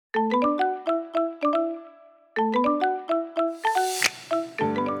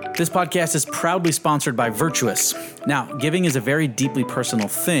This podcast is proudly sponsored by Virtuous. Now, giving is a very deeply personal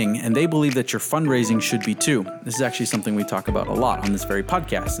thing, and they believe that your fundraising should be too. This is actually something we talk about a lot on this very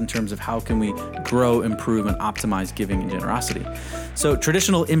podcast in terms of how can we grow, improve, and optimize giving and generosity. So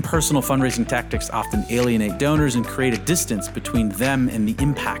traditional impersonal fundraising tactics often alienate donors and create a distance between them and the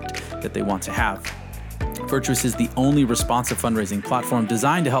impact that they want to have. Virtuous is the only responsive fundraising platform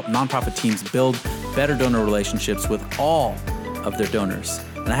designed to help nonprofit teams build better donor relationships with all of their donors.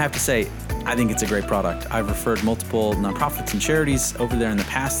 And I have to say, I think it's a great product. I've referred multiple nonprofits and charities over there in the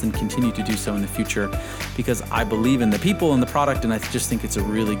past and continue to do so in the future because I believe in the people and the product, and I just think it's a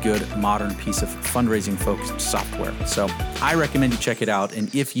really good modern piece of fundraising-focused software. So I recommend you check it out. And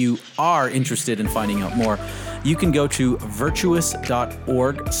if you are interested in finding out more, you can go to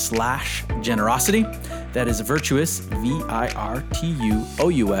virtuous.org/generosity. That is virtuous,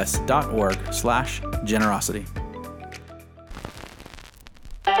 virtuous.org/generosity.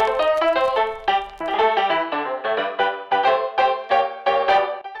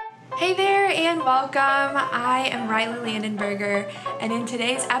 Hey there and welcome. I am Riley Landenberger, and in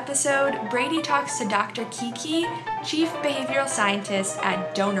today's episode, Brady talks to Dr. Kiki, Chief Behavioral Scientist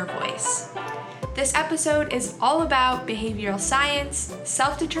at DonorVoice. This episode is all about behavioral science,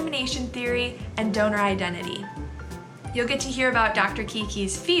 self-determination theory, and donor identity. You'll get to hear about Dr.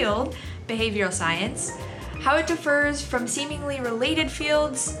 Kiki's field, behavioral science, how it differs from seemingly related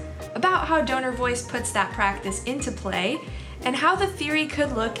fields, about how DonorVoice puts that practice into play, and how the theory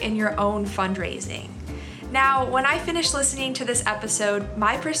could look in your own fundraising. Now, when I finished listening to this episode,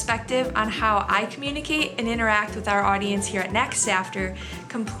 my perspective on how I communicate and interact with our audience here at Next After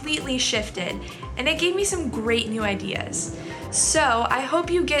completely shifted, and it gave me some great new ideas. So I hope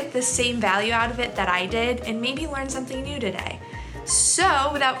you get the same value out of it that I did and maybe learn something new today.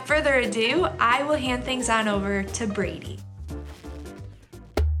 So without further ado, I will hand things on over to Brady.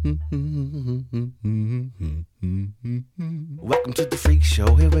 Welcome to the freak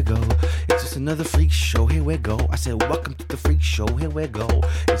show, here we go. It's just another freak show, here we go. I said, welcome to the freak show, here we go.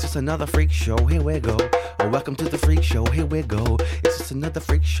 It's just another freak show, here we go. Oh, welcome to the freak show, here we go. It's just another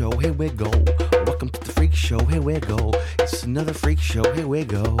freak show, here we go. Welcome to the freak show, here we go. It's just another freak show, here we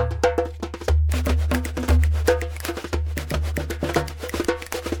go.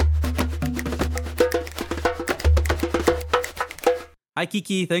 Hi,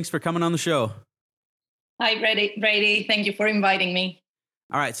 Kiki. Thanks for coming on the show. Hi, Brady. Thank you for inviting me.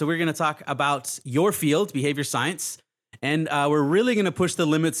 All right, so we're going to talk about your field, behavior science, and we're really going to push the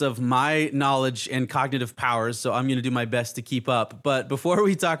limits of my knowledge and cognitive powers, so I'm going to do my best to keep up. But before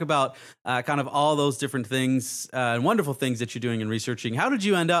we talk about kind of all those different things and wonderful things that you're doing and researching, how did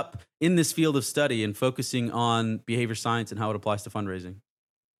you end up in this field of study and focusing on behavior science and how it applies to fundraising?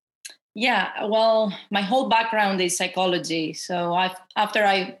 Yeah, well, my whole background is psychology. So after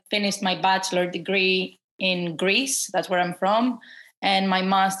I finished my bachelor degree in Greece, that's where I'm from, and my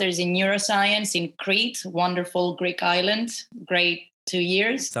master's in neuroscience in Crete, wonderful Greek island, great 2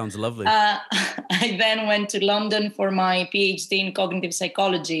 years. Sounds lovely. I then went to London for my PhD in cognitive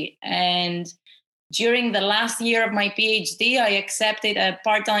psychology. And during the last year of my PhD, I accepted a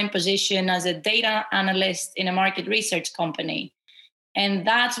part-time position as a data analyst in a market research company. And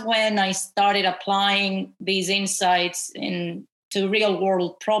that's when I started applying these insights into real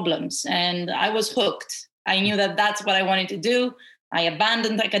world problems. And I was hooked. I knew that that's what I wanted to do. I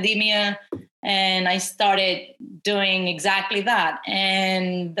abandoned academia and I started doing exactly that.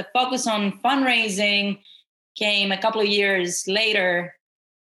 And the focus on fundraising came a couple of years later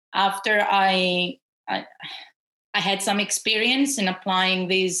after I had some experience in applying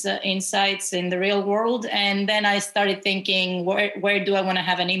these insights in the real world. And then I started thinking, where do I want to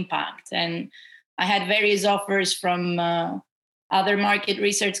have an impact? And I had various offers from other market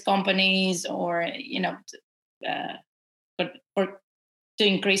research companies or, to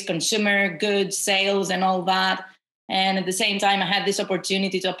increase consumer goods, sales and all that. And at the same time, I had this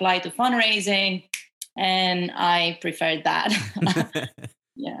opportunity to apply to fundraising and I preferred that.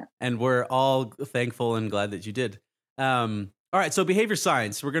 Yeah. And we're all thankful and glad that you did. All right. So behavior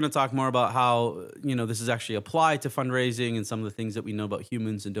science, we're going to talk more about how, this is actually applied to fundraising and some of the things that we know about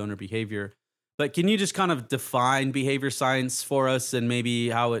humans and donor behavior. But can you just kind of define behavior science for us and maybe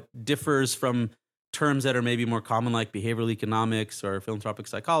how it differs from terms that are maybe more common like behavioral economics or philanthropic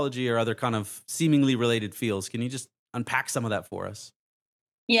psychology or other kind of seemingly related fields? Can you just unpack some of that for us?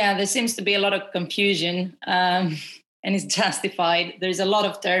 Yeah, there seems to be a lot of confusion. And it's justified. There's a lot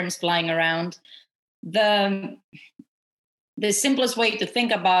of terms flying around. The simplest way to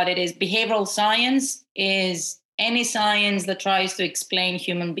think about it is behavioral science is any science that tries to explain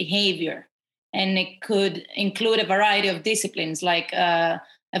human behavior. And it could include a variety of disciplines like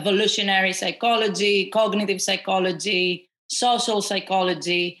evolutionary psychology, cognitive psychology, social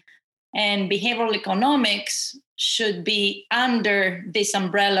psychology, and behavioral economics should be under this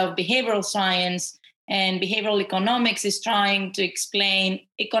umbrella of behavioral science. And behavioral economics is trying to explain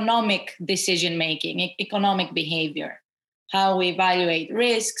economic decision-making, economic behavior, how we evaluate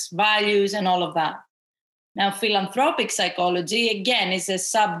risks, values, and all of that. Now, philanthropic psychology, again, is a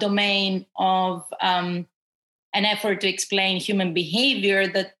subdomain of an effort to explain human behavior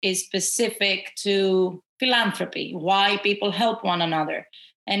that is specific to philanthropy, why people help one another.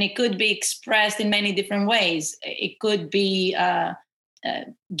 And it could be expressed in many different ways. It could be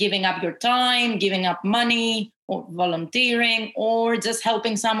giving up your time, giving up money, or volunteering, or just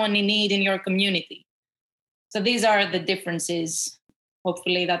helping someone in need in your community. So these are the differences.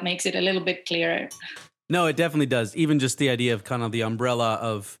 Hopefully that makes it a little bit clearer. No, it definitely does. Even just the idea of kind of the umbrella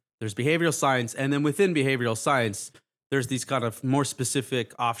of there's behavioral science, and then within behavioral science, there's these kind of more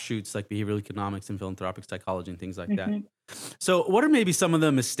specific offshoots like behavioral economics and philanthropic psychology and things like that. So what are maybe some of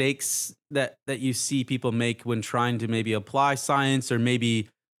the mistakes that you see people make when trying to maybe apply science, or maybe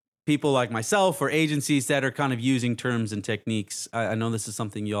people like myself or agencies that are kind of using terms and techniques? I know this is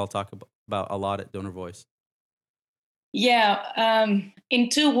something you all talk about a lot at DonorVoice. Yeah, in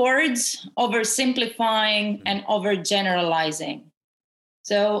 2 words, oversimplifying and overgeneralizing.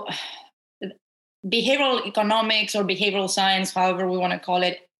 So behavioral economics or behavioral science, however we want to call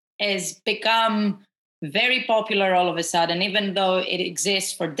it, has become very popular all of a sudden, even though it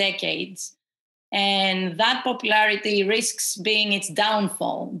exists for decades. And that popularity risks being its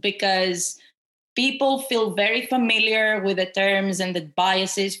downfall because people feel very familiar with the terms and the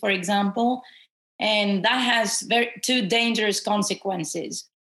biases, for example, and that has 2 dangerous consequences.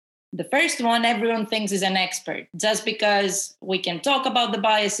 The first one, everyone thinks is an expert. Just because we can talk about the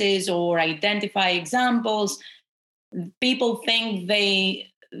biases or identify examples, people think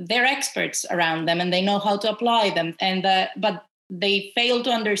they're experts around them and they know how to apply them. But they fail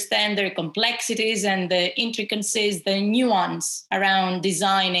to understand their complexities and the intricacies, the nuance around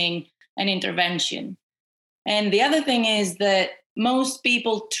designing an intervention. And the other thing is that most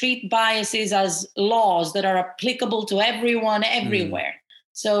people treat biases as laws that are applicable to everyone, everywhere.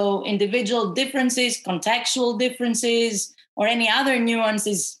 So individual differences, contextual differences, or any other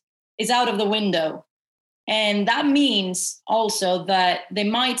nuances is out of the window. And that means also that they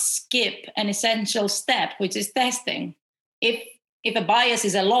might skip an essential step, which is testing. If a bias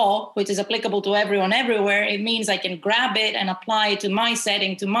is a law, which is applicable to everyone everywhere, it means I can grab it and apply it to my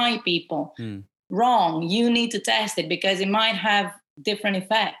setting, to my people. Wrong. You need to test it because it might have different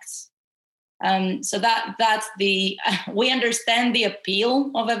effects. So that's we understand the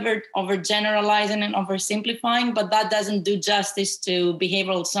appeal of overgeneralizing and oversimplifying, but that doesn't do justice to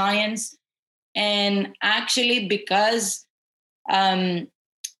behavioral science. And actually, because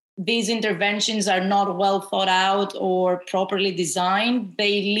these interventions are not well thought out or properly designed,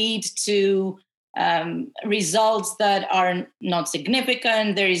 they lead to results that are not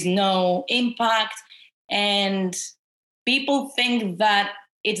significant. There is no impact. And people think that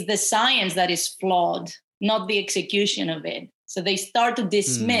it's the science that is flawed, not the execution of it. So they start to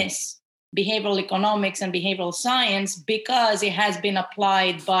dismiss behavioral economics and behavioral science because it has been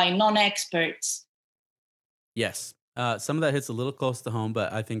applied by non-experts. Yes. Some of that hits a little close to home,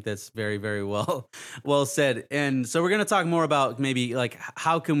 but I think that's very, very well said. And so we're going to talk more about maybe like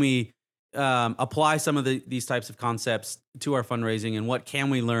how can we apply some of these types of concepts to our fundraising, and what can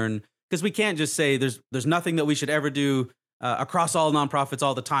we learn? Because we can't just say there's nothing that we should ever do across all nonprofits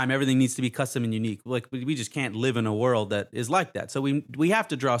all the time. Everything needs to be custom and unique. Like we just can't live in a world that is like that. So we have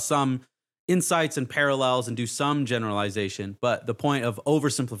to draw some insights and parallels and do some generalization. But the point of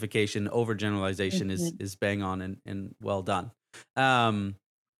oversimplification, overgeneralization is bang on and well done.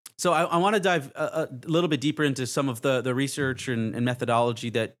 So I want to dive a little bit deeper into some of the research and methodology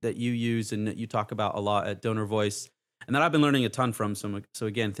that you use and that you talk about a lot at DonorVoice, and that I've been learning a ton from. So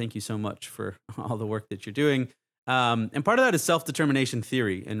again, thank you so much for all the work that you're doing. And part of that is self-determination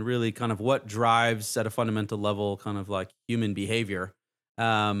theory, and really kind of what drives at a fundamental level kind of like human behavior.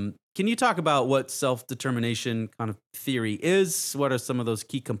 Can you talk about what self-determination kind of theory is? What are some of those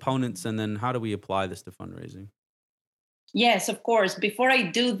key components? And then how do we apply this to fundraising? Yes, of course. Before I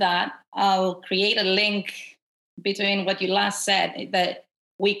do that, I'll create a link between what you last said, that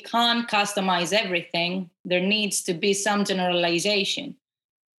we can't customize everything. There needs to be some generalization.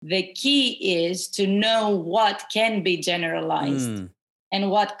 The key is to know what can be generalized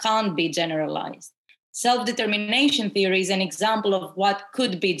and what can't be generalized. Self-determination theory is an example of what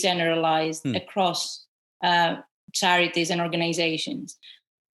could be generalized across charities and organizations.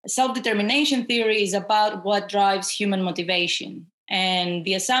 Self-determination theory is about what drives human motivation. And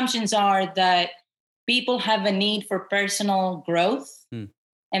the assumptions are that people have a need for personal growth,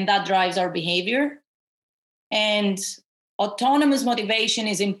 and that drives our behavior. And autonomous motivation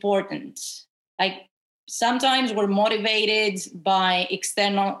is important. Like sometimes we're motivated by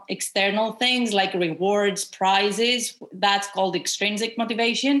external things like rewards, prizes. That's called extrinsic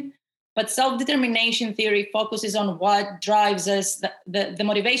motivation. But self-determination theory focuses on what drives us, the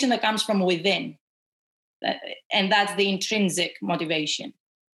motivation that comes from within. And that's the intrinsic motivation.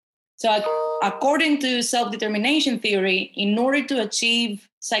 So according to self-determination theory, in order to achieve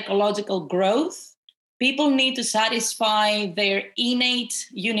psychological growth, people need to satisfy their innate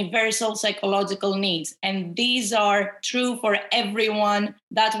universal psychological needs. And these are true for everyone.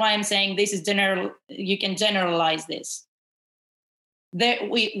 That's why I'm saying this is general. You can generalize this.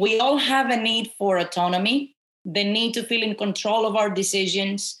 We all have a need for autonomy, the need to feel in control of our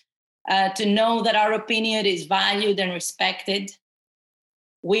decisions, to know that our opinion is valued and respected.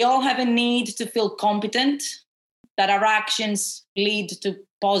 We all have a need to feel competent, that our actions lead to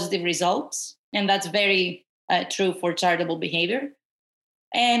positive results. And that's very true for charitable behavior.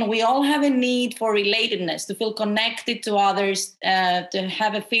 And we all have a need for relatedness, to feel connected to others, to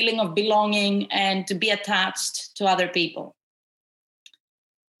have a feeling of belonging and to be attached to other people.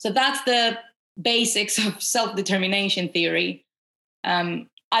 So that's the basics of self-determination theory.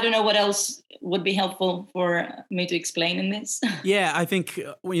 I don't know what else would be helpful for me to explain in this. Yeah, I think,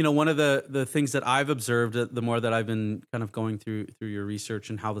 one of the things that I've observed, the more that I've been kind of going through your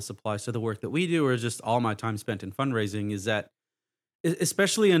research and how this applies to the work that we do, or just all my time spent in fundraising, is that,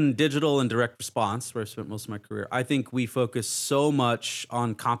 especially in digital and direct response, where I've spent most of my career, I think we focus so much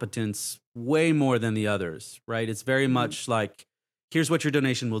on competence, way more than the others, right? It's very much like, here's what your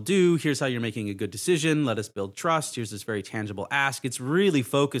donation will do. Here's how you're making a good decision. Let us build trust. Here's this very tangible ask. It's really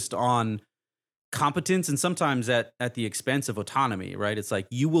focused on competence, and sometimes at the expense of autonomy, right? It's like,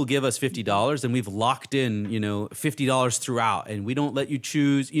 you will give us $50 and we've locked in, $50 throughout, and we don't let you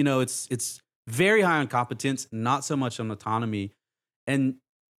choose. It's very high on competence, not so much on autonomy. And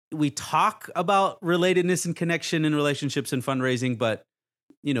we talk about relatedness and connection in relationships and fundraising, but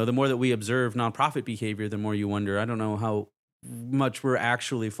the more that we observe nonprofit behavior, the more you wonder, I don't know how much we're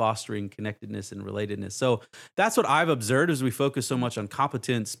actually fostering connectedness and relatedness. So that's what I've observed, as we focus so much on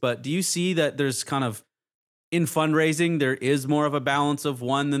competence. But do you see that there's kind of, in fundraising, there is more of a balance of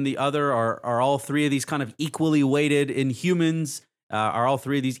one than the other? Are all three of these kind of equally weighted in humans? Are all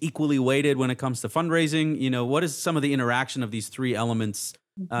three of these equally weighted when it comes to fundraising? What is some of the interaction of these three elements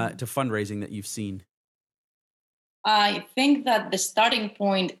to fundraising that you've seen? I think that the starting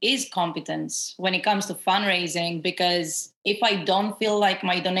point is competence when it comes to fundraising, because if I don't feel like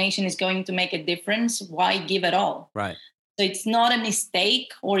my donation is going to make a difference, why give at all? Right. So it's not a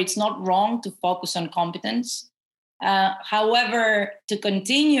mistake, or it's not wrong to focus on competence. However, to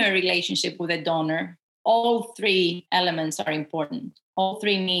continue a relationship with a donor, all three elements are important. All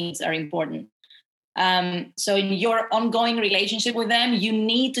three needs are important. So in your ongoing relationship with them, you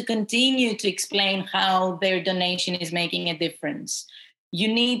need to continue to explain how their donation is making a difference. You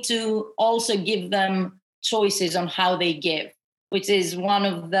need to also give them choices on how they give, which is one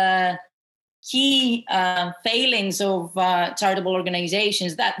of the key failings of charitable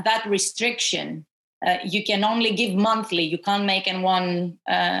organizations, that restriction. You can only give monthly. You can't make a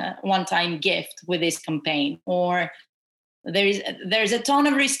one-time gift with this campaign. Or there's a ton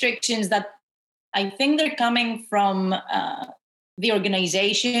of restrictions that I think they're coming from the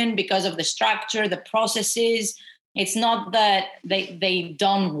organization because of the structure, the processes. It's not that they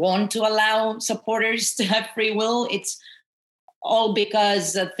don't want to allow supporters to have free will. It's all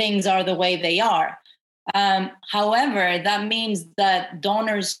because things are the way they are. However, that means that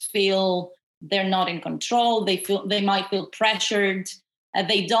donors feel they're not in control. They might feel pressured.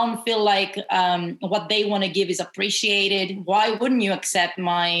 They don't feel like what they want to give is appreciated. Why wouldn't you accept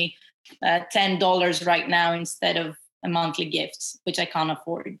my $10 right now instead of a monthly gifts, which I can't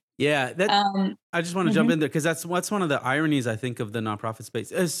afford? Yeah, I just want to jump in there, because that's one of the ironies, I think, of the nonprofit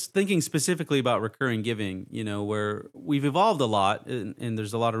space, is thinking specifically about recurring giving, where we've evolved a lot, and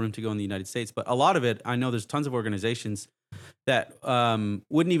there's a lot of room to go in the United States. But a lot of it, I know there's tons of organizations that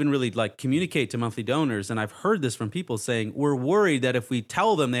wouldn't even really communicate to monthly donors. And I've heard this from people saying, we're worried that if we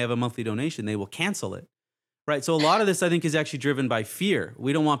tell them they have a monthly donation, they will cancel it. Right. So a lot of this, I think, is actually driven by fear.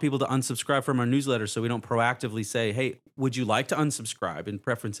 We don't want people to unsubscribe from our newsletter, so we don't proactively say, hey, would you like to unsubscribe in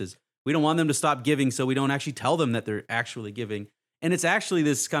preferences? We don't want them to stop giving, so we don't actually tell them that they're actually giving. And it's actually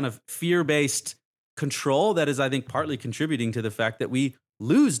this kind of fear-based control that is, I think, partly contributing to the fact that we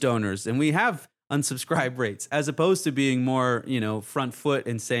lose donors and we have unsubscribe rates, as opposed to being more, front foot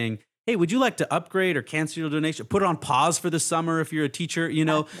and saying, hey, would you like to upgrade or cancel your donation? Put it on pause for the summer if you're a teacher.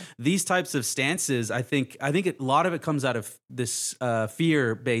 These types of stances, I think a lot of it comes out of this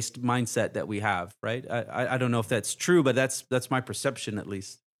fear-based mindset that we have, right? I don't know if that's true, but that's my perception at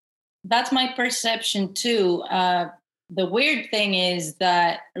least. That's my perception too. The weird thing is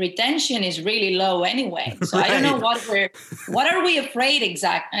that retention is really low anyway. So right. I don't know what are we afraid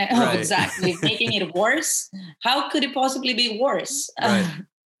exactly? Making it worse? How could it possibly be worse? Right.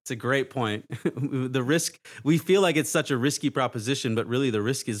 It's a great point. The risk, we feel like it's such a risky proposition, but really the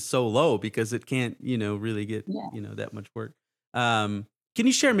risk is so low because it can't, really get, that much work. Can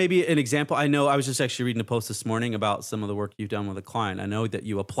you share maybe an example? I know I was just actually reading a post this morning about some of the work you've done with a client. I know that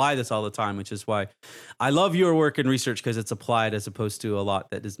you apply this all the time, which is why I love your work and research because it's applied as opposed to a lot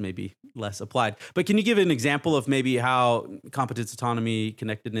that is maybe less applied. But can you give an example of maybe how competence, autonomy,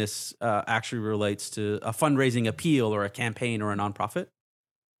 connectedness actually relates to a fundraising appeal or a campaign or a nonprofit?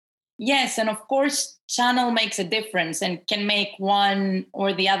 Yes, and of course, channel makes a difference and can make one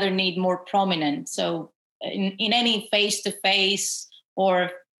or the other need more prominent. So in any face-to-face or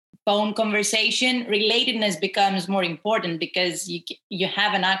phone conversation, relatedness becomes more important because you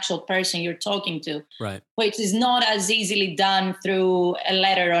have an actual person you're talking to, right? Which is not as easily done through a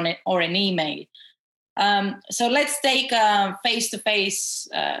letter or an email. So let's take a face-to-face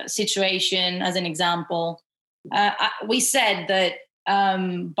situation as an example. We said that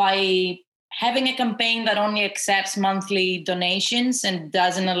by having a campaign that only accepts monthly donations and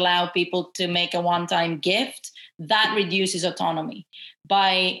doesn't allow people to make a one-time gift, that reduces autonomy.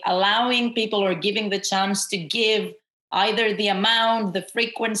 By allowing people or giving the chance to give either the amount, the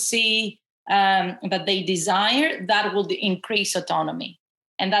frequency that they desire, that will increase autonomy.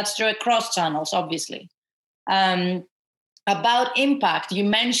 And that's true across channels, obviously. About impact, you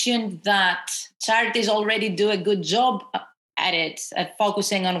mentioned that charities already do a good job at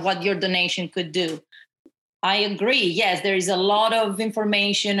focusing on what your donation could do. I agree. Yes, there is a lot of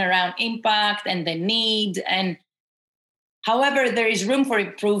information around impact and the need. However, there is room for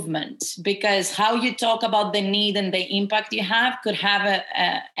improvement because how you talk about the need and the impact you have could have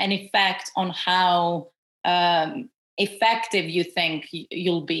an effect on how effective you think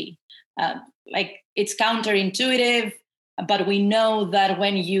you'll be. It's counterintuitive, but we know that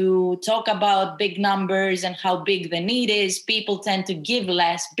when you talk about big numbers and how big the need is, people tend to give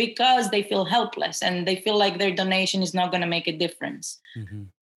less because they feel helpless and they feel like their donation is not going to make a difference. Mm-hmm.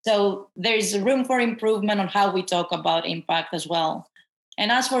 So there's room for improvement on how we talk about impact as well.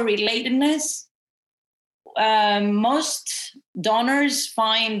 And as for relatedness, most donors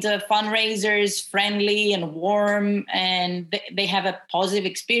find fundraisers friendly and warm, and they have a positive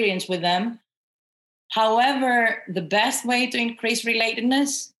experience with them. However, the best way to increase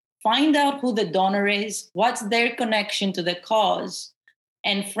relatedness, find out who the donor is, what's their connection to the cause,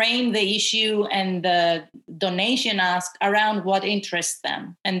 and frame the issue and the donation ask around what interests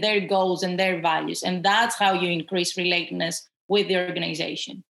them and their goals and their values. And that's how you increase relatedness with the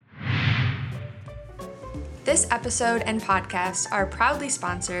organization. This episode and podcast are proudly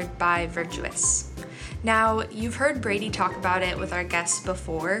sponsored by Virtuous. Now, you've heard Brady talk about it with our guests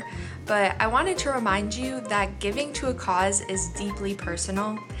before, but I wanted to remind you that giving to a cause is deeply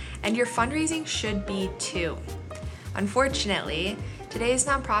personal, and your fundraising should be too. Unfortunately, today's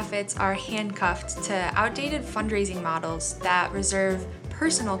nonprofits are handcuffed to outdated fundraising models that reserve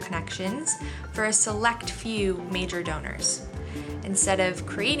personal connections for a select few major donors. Instead of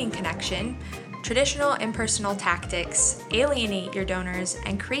creating connection, traditional impersonal tactics alienate your donors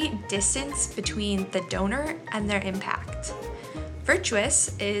and create distance between the donor and their impact.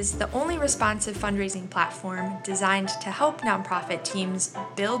 Virtuous is the only responsive fundraising platform designed to help nonprofit teams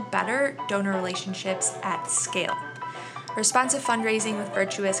build better donor relationships at scale. Responsive fundraising with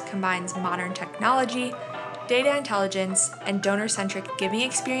Virtuous combines modern technology, data intelligence, and donor-centric giving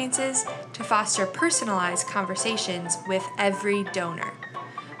experiences to foster personalized conversations with every donor.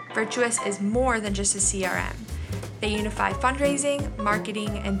 Virtuous is more than just a CRM. They unify fundraising,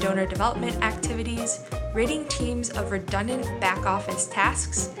 marketing, and donor development activities, ridding teams of redundant back-office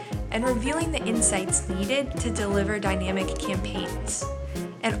tasks, and revealing the insights needed to deliver dynamic campaigns.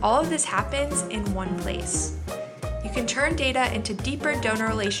 And all of this happens in one place. You can turn data into deeper donor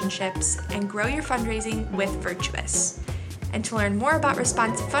relationships and grow your fundraising with Virtuous. And to learn more about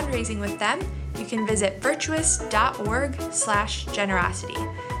responsive fundraising with them, you can visit virtuous.org/generosity.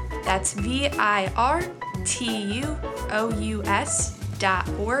 That's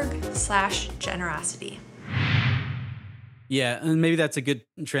virtuous.org/generosity. Yeah, and maybe that's a good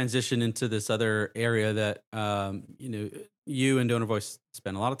transition into this other area that you and DonorVoice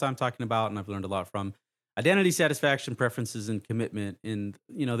spend a lot of time talking about, and I've learned a lot from. identity, satisfaction, preferences, and commitment. And,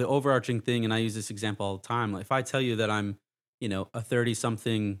 the overarching thing, and I use this example all the time. Like if I tell you that I'm, a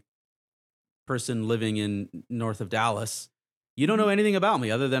 30-something person living in north of Dallas, you don't know anything about me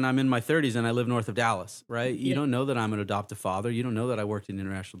other than I'm in my 30s and I live north of Dallas, right? You don't know that I'm an adoptive father. You don't know that I worked in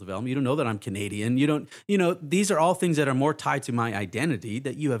international development. You don't know that I'm Canadian. You don't, these are all things that are more tied to my identity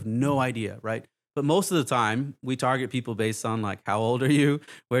that you have no idea, right? But most of the time, we target people based on like, how old are you?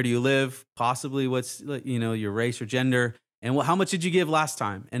 Where do you live? Possibly what's, your race or gender, and how much did you give last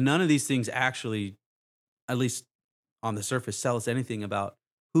time? And none of these things actually, at least on the surface, tell us anything about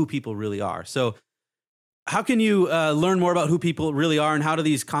who people really are. So how can you learn more about who people really are, and how do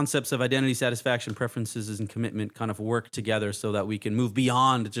these concepts of identity, satisfaction, preferences, and commitment kind of work together so that we can move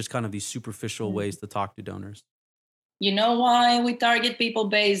beyond just kind of these superficial ways to talk to donors? You know why we target people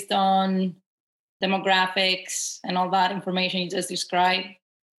based on demographics and all that information you just described?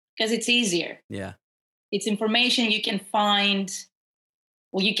 Because it's easier. Yeah. It's information you can find,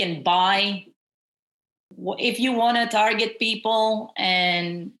 or you can buy. If you want to target people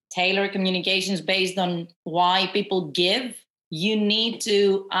and tailor communications based on why people give, you need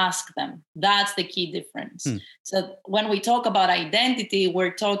to ask them. That's the key difference. So when we talk about identity,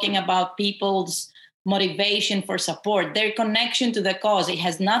 we're talking about people's motivation for support, their connection to the cause. It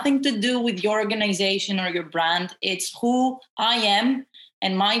has nothing to do with your organization or your brand. It's who I am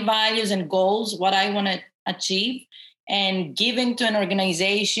and my values and goals, what I want to achieve, and giving to an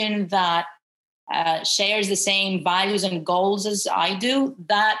organization that shares the same values and goals as I do,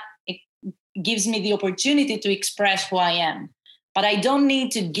 that it gives me the opportunity to express who I am. But I don't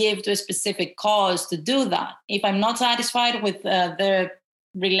need to give to a specific cause to do that. If I'm not satisfied with the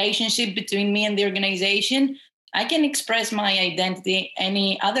relationship between me and the organization, I can express my identity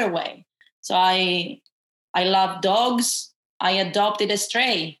any other way. So I love dogs. I adopted a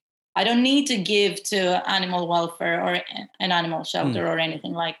stray. I don't need to give to animal welfare or an animal shelter or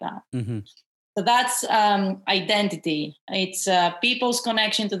anything like that. Mm-hmm. So that's identity. It's people's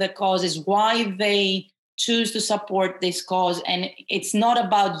connection to the cause is why they choose to support this cause. And it's not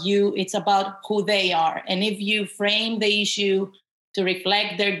about you, it's about who they are. And if you frame the issue to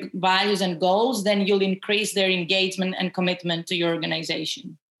reflect their values and goals, then you'll increase their engagement and commitment to your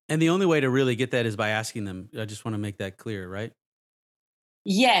organization. And the only way to really get that is by asking them. I just want to make that clear, right?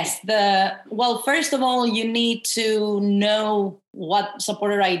 Yes. First of all, you need to know what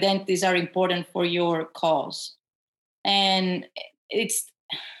supporter identities are important for your cause. And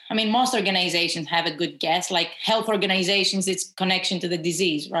most organizations have a good guess, like health organizations, it's connection to the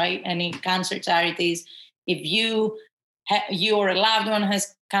disease, right? And in cancer charities, if you or a loved one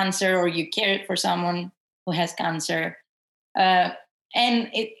has cancer, or you care for someone who has cancer, and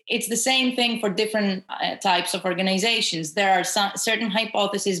it's the same thing for different types of organizations. There are certain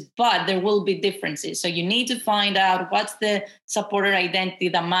hypotheses, but there will be differences. So you need to find out what's the supporter identity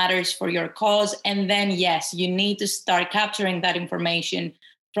that matters for your cause. And then, yes, you need to start capturing that information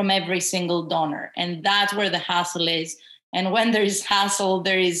from every single donor. And that's where the hassle is. And when there is hassle,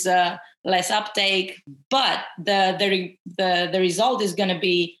 there is less uptake, but the result is going to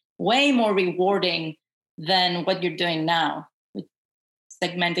be way more rewarding than what you're doing now,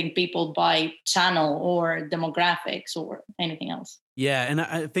 segmenting people by channel or demographics or anything else. Yeah, and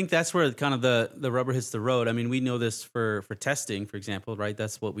I think that's where kind of the rubber hits the road. I mean, we know this for testing, for example, right?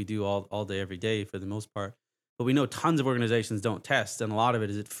 That's what we do all day, every day for the most part. But we know tons of organizations don't test, and a lot of it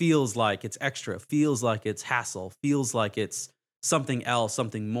is it feels like it's extra, feels like it's hassle, feels like it's something else,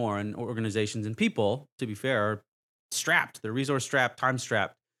 something more. And organizations and people, to be fair, are strapped. They're resource strapped, time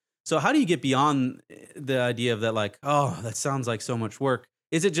strapped. So how do you get beyond the idea of that, like, oh, that sounds like so much work?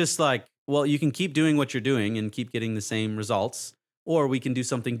 Is it just like, well, you can keep doing what you're doing and keep getting the same results, or we can do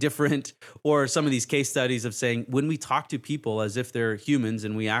something different? Or some of these case studies of saying, when we talk to people as if they're humans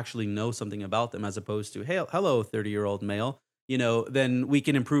and we actually know something about them, as opposed to, hey, hello, 30-year-old male, then we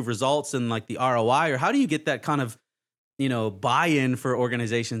can improve results and like the ROI? Or how do you get that kind of, buy-in for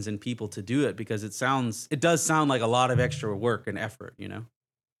organizations and people to do it? Because it does sound like a lot of extra work and effort,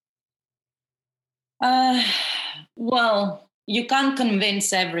 Well, you can't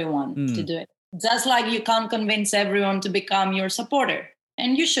convince everyone to do it. Just like you can't convince everyone to become your supporter,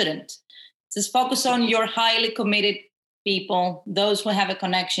 and you shouldn't. Just focus on your highly committed people, those who have a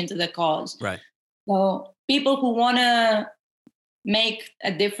connection to the cause. Right. So people who want to make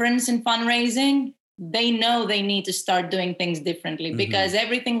a difference in fundraising, they know they need to start doing things differently, because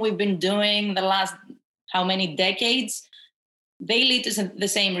everything we've been doing the last how many decades, they lead to the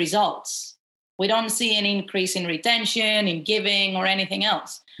same results. We don't see an increase in retention, in giving, or anything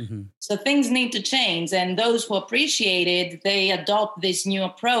else. So things need to change. And those who appreciate it, they adopt this new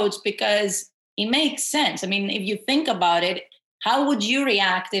approach, because it makes sense. I mean, if you think about it, how would you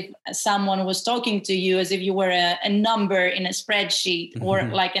react if someone was talking to you as if you were a number in a spreadsheet or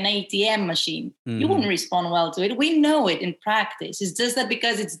like an ATM machine? You wouldn't respond well to it. We know it in practice. It's just that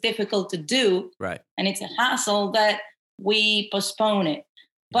because it's difficult to do, right, and it's a hassle, that we postpone it.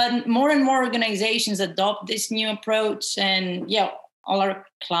 But more and more organizations adopt this new approach, and all our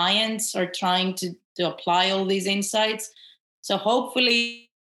clients are trying to apply all these insights. So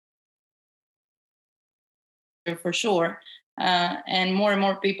hopefully, for sure, and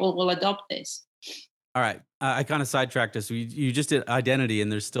more people will adopt this. All right. I kind of sidetracked us. You just did identity,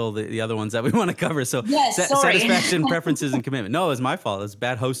 and there's still the other ones that we want to cover. So yes, sorry. Satisfaction, preferences, and commitment. No, it's my fault. It's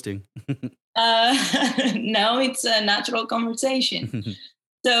bad hosting. No, it's a natural conversation.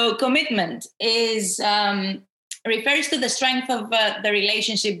 So commitment is refers to the strength of the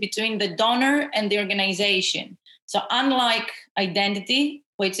relationship between the donor and the organization. So unlike identity,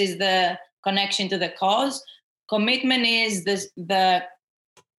 which is the connection to the cause, commitment is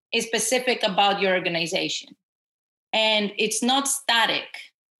is specific about your organization, and it's not static.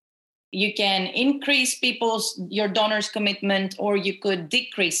 You can increase your donors' commitment, or you could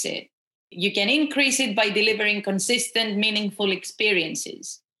decrease it. You can increase it by delivering consistent, meaningful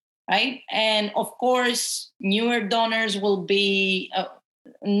experiences, right? And of course, newer donors will be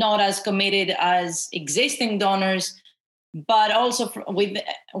not as committed as existing donors. But also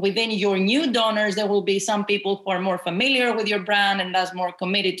within your new donors, there will be some people who are more familiar with your brand and thus more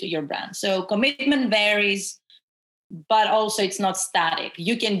committed to your brand. So commitment varies, but also it's not static.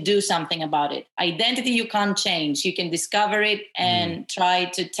 You can do something about it. Identity, you can't change. You can discover it and try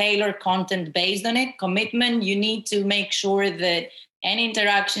to tailor content based on it. Commitment, you need to make sure that any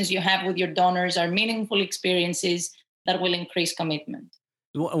interactions you have with your donors are meaningful experiences that will increase commitment.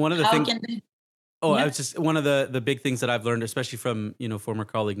 One of the things... Yeah. I was just one of the big things that I've learned, especially from former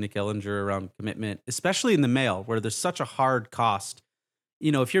colleague Nick Ellinger, around commitment, especially in the mail, where there's such a hard cost.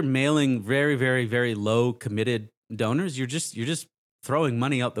 If you're mailing very, very, very low committed donors, you're just throwing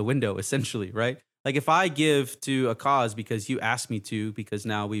money out the window, essentially, right? Like if I give to a cause because you asked me to, because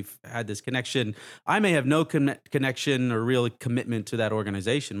now we've had this connection, I may have no connection or real commitment to that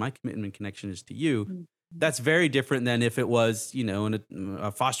organization. My commitment connection is to you. Mm-hmm. That's very different than if it was, in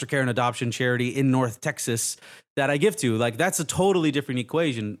a foster care and adoption charity in North Texas that I give to. Like that's a totally different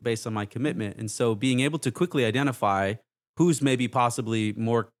equation based on my commitment. And so being able to quickly identify who's maybe possibly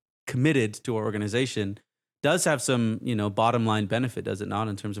more committed to our organization does have some, bottom line benefit, does it not,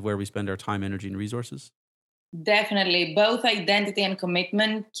 in terms of where we spend our time, energy, and resources? Definitely. Both identity and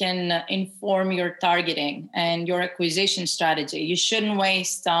commitment can inform your targeting and your acquisition strategy. You shouldn't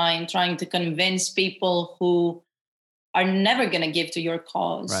waste time trying to convince people who are never going to give to your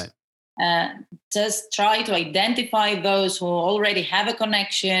cause. Right. Just try to identify those who already have a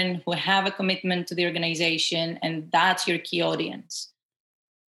connection, who have a commitment to the organization, and that's your key audience.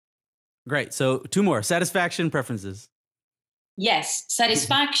 Great. So 2 more. Satisfaction, preferences. Yes.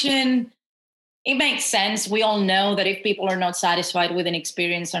 Satisfaction. It makes sense. We all know that if people are not satisfied with an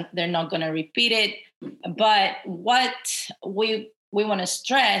experience, they're not going to repeat it. But what we want to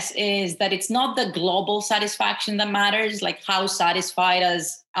stress is that it's not the global satisfaction that matters, like how satisfied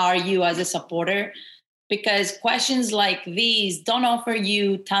are you as a supporter, because questions like these don't offer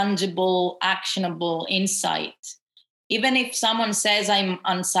you tangible, actionable insight. Even if someone says I'm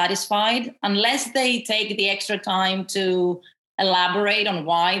unsatisfied, unless they take the extra time to elaborate on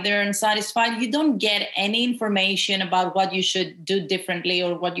why they're unsatisfied, you don't get any information about what you should do differently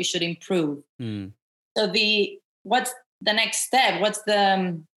or what you should improve. So what's the next step? What's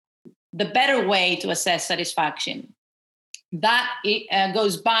the better way to assess satisfaction? That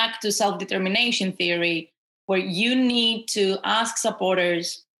goes back to self-determination theory, where you need to ask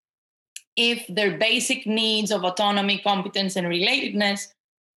supporters if their basic needs of autonomy, competence, and relatedness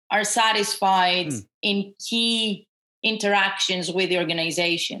are satisfied in key interactions with the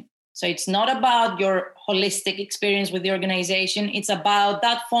organization. So it's not about your holistic experience with the organization. It's about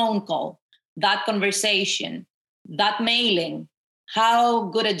that phone call, that conversation, that mailing. How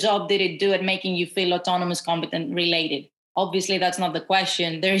good a job did it do at making you feel autonomous, competent, related? Obviously, that's not the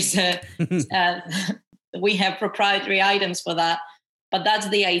question. There's we have proprietary items for that, but that's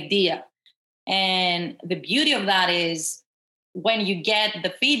the idea. And the beauty of that is when you get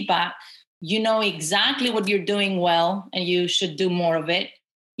the feedback, you know exactly what you're doing well and you should do more of it.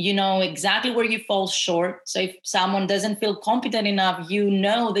 You know exactly where you fall short. So if someone doesn't feel competent enough, you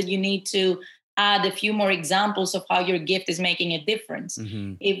know that you need to add a few more examples of how your gift is making a difference.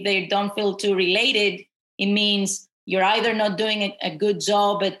 Mm-hmm. If they don't feel too related, it means you're either not doing a good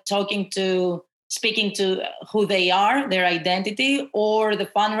job at talking to speaking to who they are, their identity, or the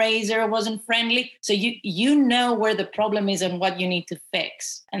fundraiser wasn't friendly. So you know where the problem is and what you need to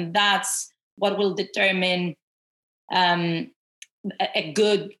fix. And that's what will determine a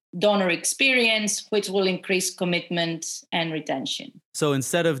good donor experience, which will increase commitment and retention. So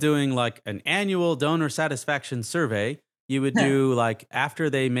instead of doing like an annual donor satisfaction survey, you would do like after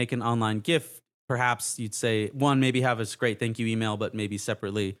they make an online gift, perhaps you'd say, one, maybe have a great thank you email, but maybe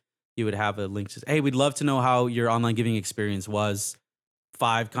separately you would have a link to, hey, we'd love to know how your online giving experience was.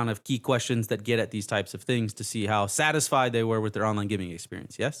 5 kind of key questions that get at these types of things to see how satisfied they were with their online giving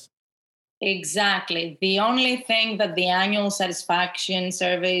experience. Yes? Exactly. The only thing that the annual satisfaction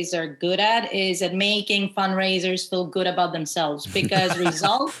surveys are good at is at making fundraisers feel good about themselves, because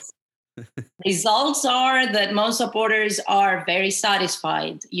results are that most supporters are very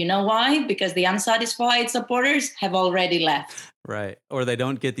satisfied. You know why? Because the unsatisfied supporters have already left. Right. Or they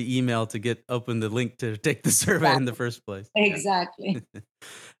don't get the email to open the link to take the survey in the first place. Exactly.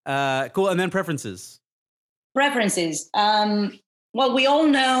 Cool. And then preferences. Preferences. Well, we all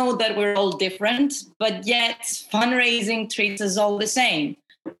know that we're all different, but yet fundraising treats us all the same.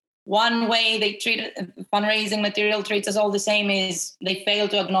 One way they treat fundraising material treats us all the same is they fail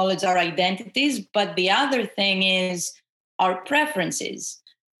to acknowledge our identities. But the other thing is our preferences,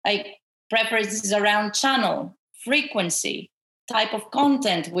 like preferences around channel, frequency, type of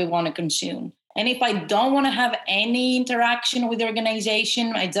content we want to consume. And if I don't want to have any interaction with the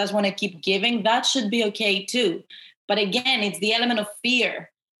organization, I just want to keep giving, that should be okay too. But again, it's the element of fear.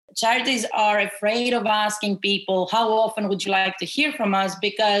 Charities are afraid of asking people, how often would you like to hear from us?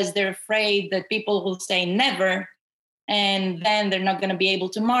 Because they're afraid that people will say never, and then they're not going to be able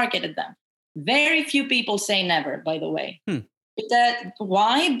to market at them. Very few people say never, by the way.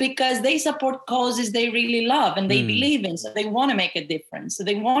 Why? Because they support causes they really love and they believe in. So they want to make a difference. So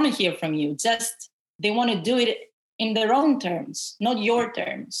they want to hear from you. Just they want to do it in their own terms, not your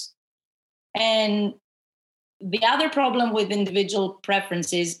terms. And the other problem with individual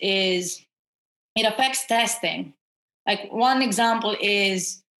preferences is it affects testing. Like one example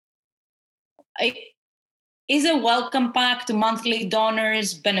is a welcome pack to monthly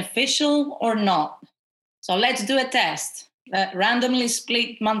donors beneficial or not? So let's do a test. Randomly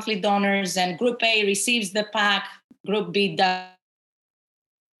split monthly donors, and Group A receives the pack, Group B does.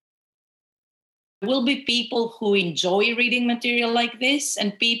 There will be people who enjoy reading material like this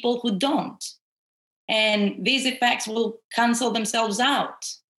and people who don't. And these effects will cancel themselves out.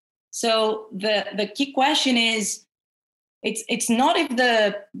 So the key question is, it's not if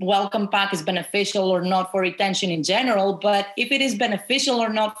the welcome pack is beneficial or not for retention in general, but if it is beneficial or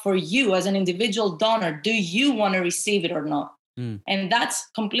not for you as an individual donor, do you want to receive it or not? And that's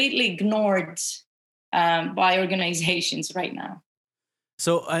completely ignored by organizations right now.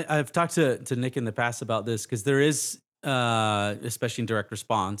 So I've talked to Nick in the past about this because there is, especially in direct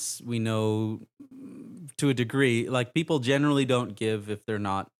response, we know to a degree, like people generally don't give if they're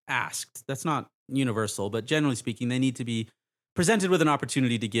not asked. That's not universal, but generally speaking, they need to be presented with an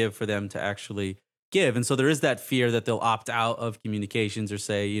opportunity to give for them to actually give. And so there is that fear that they'll opt out of communications or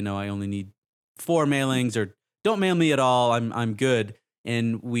say, you know, I only need 4 mailings, or don't mail me at all. I'm good.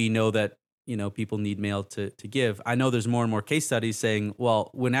 And we know that, you know, people need mail to give. I know there's more and more case studies saying, well,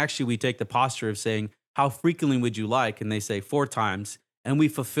 when actually we take the posture of saying, how frequently would you like? And they say 4 times. And we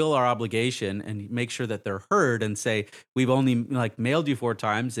fulfill our obligation and make sure that they're heard and say, we've only like mailed you 4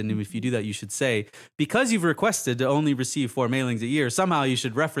 times. And if you do that, you should say, because you've requested to only receive 4 mailings a year, somehow you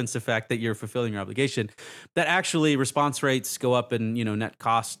should reference the fact that you're fulfilling your obligation. That actually response rates go up and, you know, net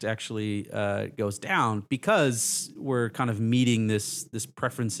cost actually goes down because we're kind of meeting this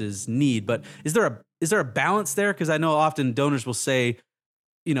preferences need. But is there a balance there? Because I know often donors will say,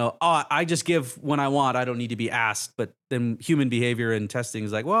 you know, oh, I just give when I want. I don't need to be asked. But then human behavior and testing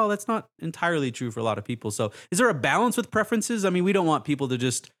is like, well, that's not entirely true for a lot of people. So is there a balance with preferences? I mean, we don't want people to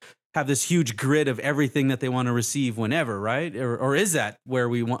just have this huge grid of everything that they want to receive whenever, right? Or is that where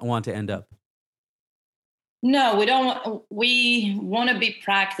we want to end up? No, we don't. We want to be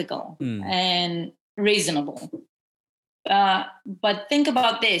practical and reasonable. But think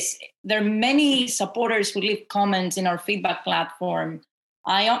about this. There are many supporters who leave comments in our feedback platform.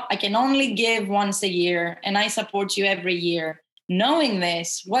 I can only give once a year and I support you every year. Knowing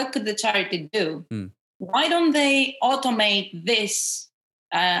this, what could the charity do? Why don't they automate this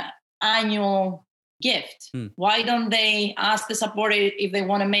annual gift? Why don't they ask the supporter if they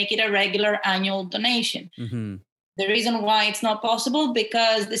want to make it a regular annual donation? The reason why it's not possible,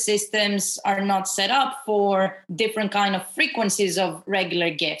 because the systems are not set up for different kind of frequencies of regular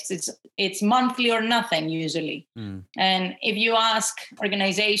gifts. It's monthly or nothing usually. And if you ask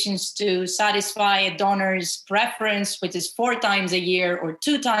organizations to satisfy a donor's preference, which is 4 times a year or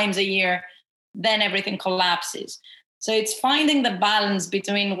 2 times a year, then everything collapses. So it's finding the balance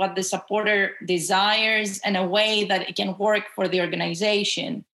between what the supporter desires and a way that it can work for the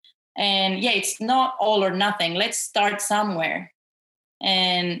organization. And yeah, it's not all or nothing. Let's start somewhere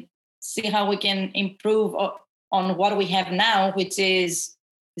and see how we can improve on what we have now, which is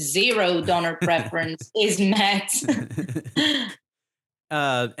 0 donor preference is met.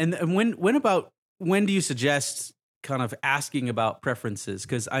 And when do you suggest kind of asking about preferences?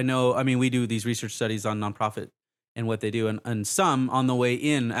 Because I mean, we do these research studies on nonprofit and what they do, and some on the way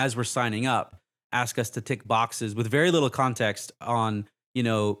in, as we're signing up, ask us to tick boxes with very little context on,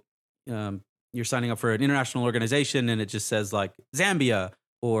 you're signing up for an international organization and it just says like Zambia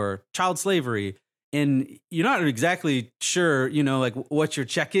or child slavery, and you're not exactly sure, like what you're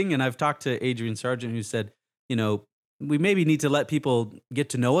checking. And I've talked to Adrian Sargent, who said, we maybe need to let people get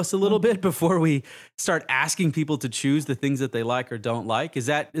to know us a little bit before we start asking people to choose the things that they like or don't like. Is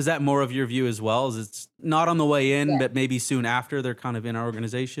that more of your view as well? Is it's not on the way in, but maybe soon after they're kind of in our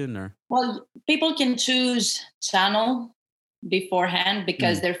organization? Or well, people can choose channel beforehand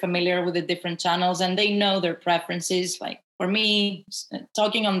because they're familiar with the different channels and they know their preferences. Like for me,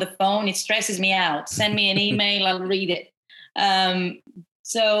 talking on the phone, it stresses me out. Send me an email, I'll read it.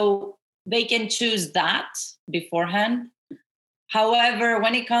 So they can choose that beforehand. However,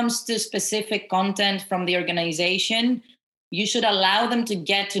 when it comes to specific content from the organization, you should allow them to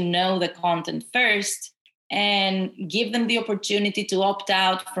get to know the content first and give them the opportunity to opt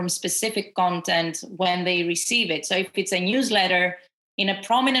out from specific content when they receive it. So if it's a newsletter, in a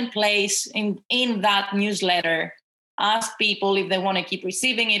prominent place in that newsletter, ask people if they want to keep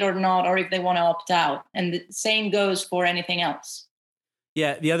receiving it or not, or if they want to opt out. And the same goes for anything else.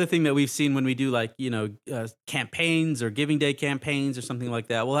 Yeah, the other thing that we've seen when we do like, campaigns or Giving Day campaigns or something like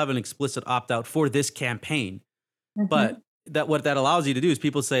that, we'll have an explicit opt-out for this campaign. But what that allows you to do is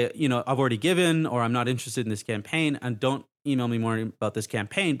people say, I've already given, or I'm not interested in this campaign, and don't email me more about this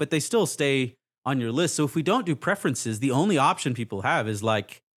campaign, but they still stay on your list. So if we don't do preferences, the only option people have is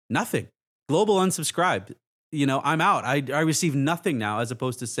like nothing. Global unsubscribed. I'm out. I receive nothing now, as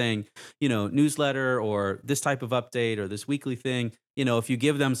opposed to saying, newsletter or this type of update or this weekly thing. If you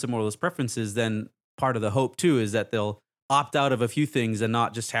give them some more of those preferences, then part of the hope too is that they'll opt out of a few things and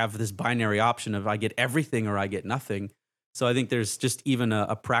not just have this binary option of I get everything or I get nothing. So I think there's just even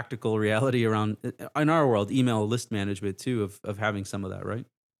a practical reality around, in our world, email list management too, of having some of that, right?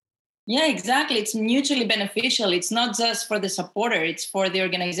 Yeah, exactly. It's mutually beneficial. It's not just for the supporter, it's for the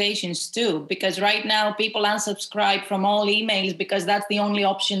organizations too. Because right now people unsubscribe from all emails because that's the only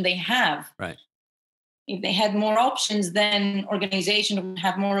option they have. Right. If they had more options, then organizations would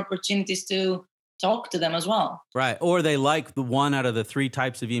have more opportunities to talk to them as well. Right. Or they like the one out of the 3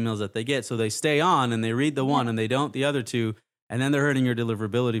 types of emails that they get. So they stay on and they read the one and they don't the other 2. And then they're hurting your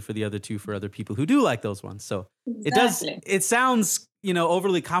deliverability for the other 2 for other people who do like those ones. So it sounds,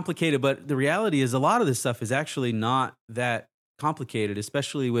 overly complicated, but the reality is a lot of this stuff is actually not that complicated,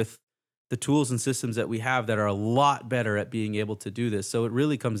 especially with the tools and systems that we have that are a lot better at being able to do this. So it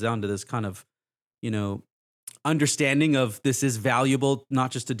really comes down to this kind of, understanding of this is valuable,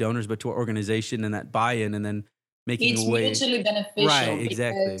 not just to donors, but to our organization, and that buy-in, and then making a way. It's mutually beneficial. Right,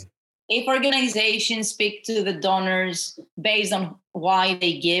 exactly. If organizations speak to the donors based on why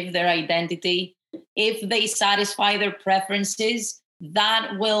they give, their identity, if they satisfy their preferences,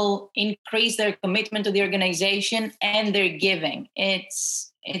 that will increase their commitment to the organization and their giving.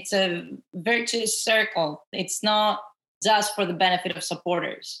 It's a virtuous circle. It's not just for the benefit of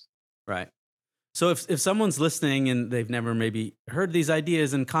supporters. Right. So if someone's listening and they've never maybe heard these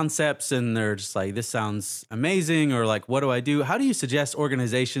ideas and concepts and they're just like, this sounds amazing, or like, what do I do? How do you suggest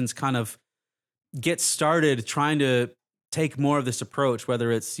organizations kind of get started trying to take more of this approach,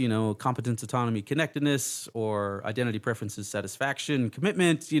 whether it's, competence, autonomy, connectedness, or identity, preferences, satisfaction,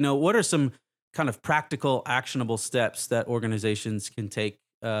 commitment? What are some kind of practical, actionable steps that organizations can take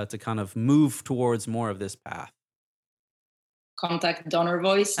to kind of move towards more of this path? Contact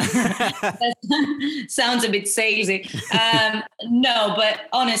DonorVoice. Sounds a bit salesy. No, but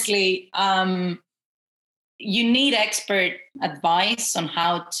honestly, you need expert advice on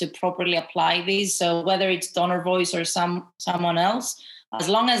how to properly apply these. So whether it's DonorVoice or someone else, as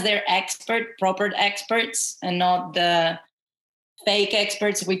long as they're proper experts, and not the fake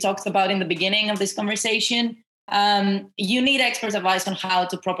experts we talked about in the beginning of this conversation, you need expert advice on how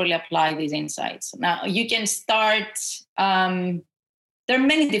to properly apply these insights. Now, you can start, there are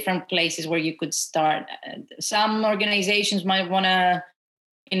many different places where you could start. Some organizations might want to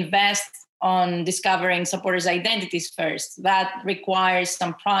invest on discovering supporters' identities first. That requires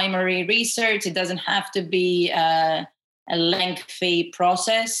some primary research. It doesn't have to be a lengthy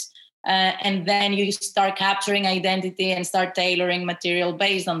process. And then you start capturing identity and start tailoring material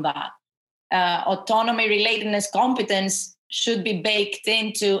based on that. Autonomy, relatedness, competence should be baked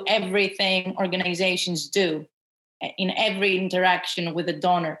into everything organizations do, in every interaction with a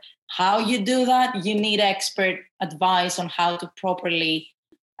donor. How you do that, you need expert advice on how to properly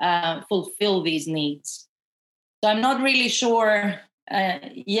fulfill these needs. So I'm not really sure.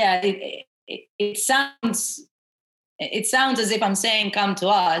 It sounds as if I'm saying come to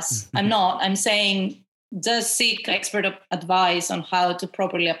us. I'm not. I'm saying just seek expert advice on how to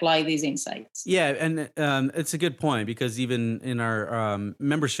properly apply these insights. Yeah, and it's a good point, because even in our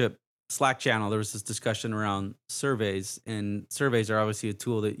membership Slack channel, there was this discussion around surveys, and surveys are obviously a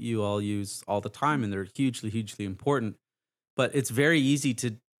tool that you all use all the time, and they're hugely, hugely important. But it's very easy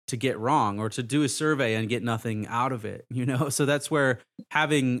to get wrong, or to do a survey and get nothing out of it, So that's where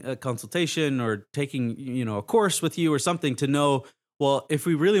having a consultation or taking, a course with you or something to know, well, if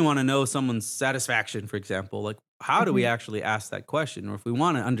we really want to know someone's satisfaction, for example, like how do we actually ask that question? Or if we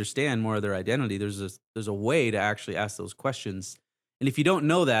want to understand more of their identity, there's a way to actually ask those questions. And if you don't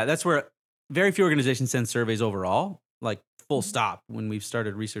know that, that's where very few organizations send surveys overall, like full stop. When we've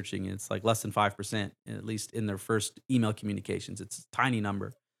started researching, it's like less than 5%, at least in their first email communications. It's a tiny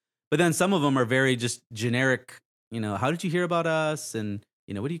number. But then some of them are very just generic, how did you hear about us? And,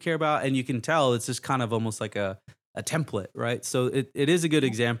 what do you care about? And you can tell it's just kind of almost like a template, right? So it is a good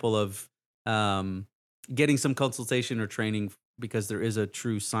example of getting some consultation or training, because there is a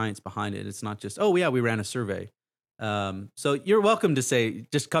true science behind it. It's not just, oh, yeah, we ran a survey. So you're welcome to say,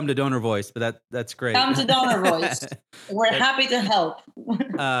 just come to DonorVoice, but that's great. Come to DonorVoice. We're happy to help.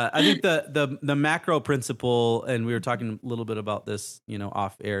 I think the macro principle, and we were talking a little bit about this,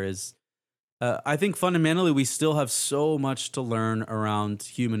 off air, is I think fundamentally we still have so much to learn around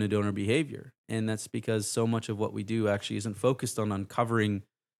human and donor behavior. And that's because so much of what we do actually isn't focused on uncovering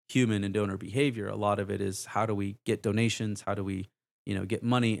human and donor behavior. A lot of it is, how do we get donations? How do we, get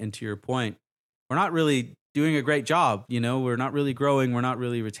money? And to your point, we're not really doing a great job. We're not really growing. We're not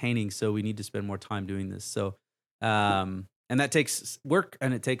really retaining. So we need to spend more time doing this. So, and that takes work,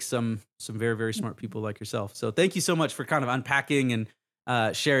 and it takes some very, very smart people like yourself. So thank you so much for kind of unpacking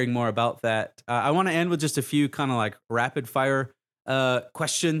and sharing more about that. I want to end with just a few kind of like rapid fire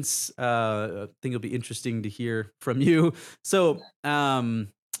questions. I think it'll be interesting to hear from you. So,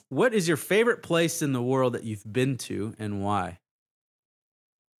 what is your favorite place in the world that you've been to, and why?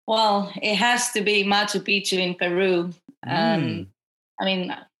 Well, it has to be Machu Picchu in Peru. I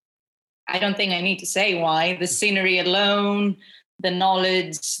mean, I don't think I need to say why. The scenery alone, the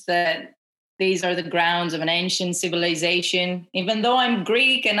knowledge that these are the grounds of an ancient civilization. Even though I'm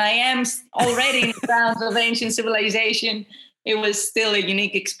Greek and I am already in the grounds of ancient civilization, it was still a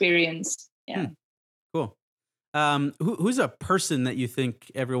unique experience. Yeah. Cool. Who's a person that you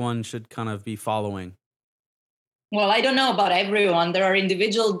think everyone should kind of be following? Well, I don't know about everyone. There are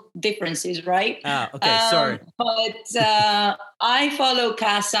individual differences, right? Okay, sorry. But I follow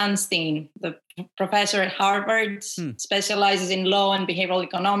Cass Sunstein, the professor at Harvard, specializes in law and behavioral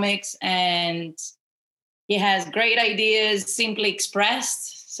economics, and he has great ideas simply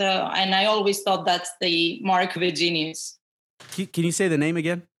expressed. So, and I always thought that's the mark of a genius. Can you say the name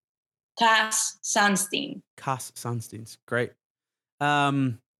again? Cass Sunstein. Cass Sunstein. Great.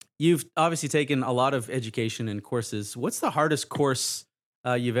 You've obviously taken a lot of education and courses. What's the hardest course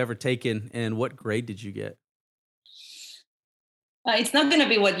you've ever taken, and what grade did you get? It's not going to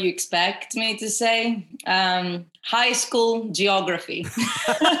be what you expect me to say. High school geography.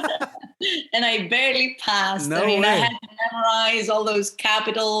 And I barely passed. No way. I had to memorize all those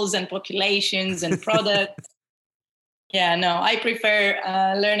capitals and populations and products. Yeah, no, I prefer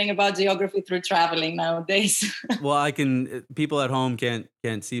learning about geography through traveling nowadays. Well, people at home can't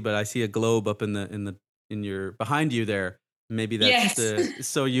see, but I see a globe up in your behind you there. Maybe that's yes.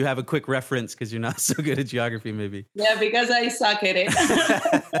 So you have a quick reference because you're not so good at geography, maybe. Yeah, because I suck at it.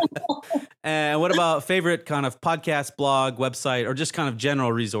 And what about favorite kind of podcast, blog, website, or just kind of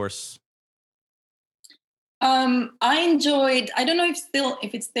general resource? I enjoyed, I don't know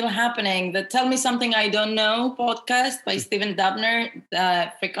if it's still happening, the Tell Me Something I Don't Know podcast by Stephen Dubner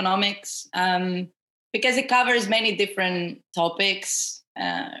for economics, because it covers many different topics,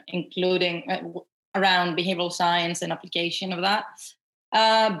 including around behavioral science and application of that.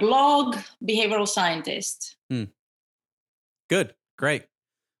 Blog, behavioral scientist. Good. Great.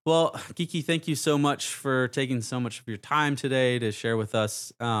 Well, Kiki, thank you so much for taking so much of your time today to share with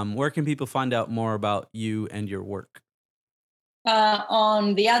us. Where can people find out more about you and your work?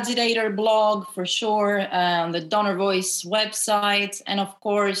 On the Agitator blog, for sure, on the DonorVoice website, and of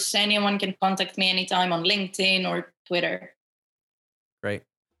course, anyone can contact me anytime on LinkedIn or Twitter. Great.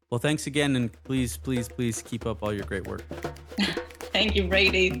 Well, thanks again, and please keep up all your great work. Thank you,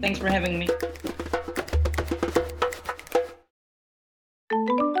 Brady. Thanks for having me.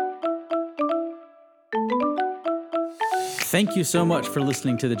 Thank you so much for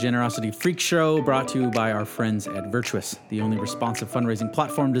listening to the Generosity Freak Show, brought to you by our friends at Virtuous, the only responsive fundraising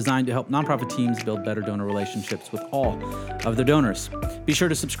platform designed to help nonprofit teams build better donor relationships with all of their donors. Be sure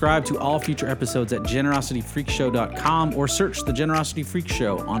to subscribe to all future episodes at generosityfreakshow.com or search the Generosity Freak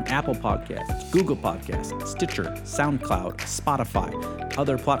Show on Apple Podcasts, Google Podcasts, Stitcher, SoundCloud, Spotify,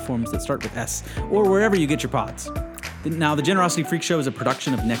 other platforms that start with S, or wherever you get your pods. Now, the Generosity Freak Show is a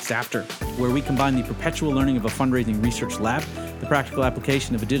production of Next After, where we combine the perpetual learning of a fundraising research lab, the practical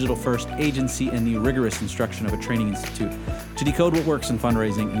application of a digital-first agency, and the rigorous instruction of a training institute to decode what works in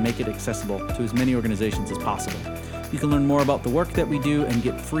fundraising and make it accessible to as many organizations as possible. You can learn more about the work that we do and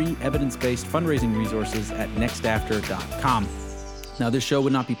get free evidence-based fundraising resources at nextafter.com. Now, this show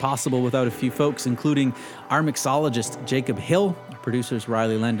would not be possible without a few folks, including our mixologist, Jacob Hill, producers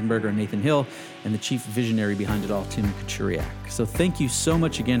Riley Landenberger and Nathan Hill, and the chief visionary behind it all, Tim Kachuriak. So thank you so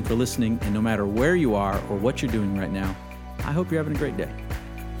much again for listening, and no matter where you are or what you're doing right now, I hope you're having a great day.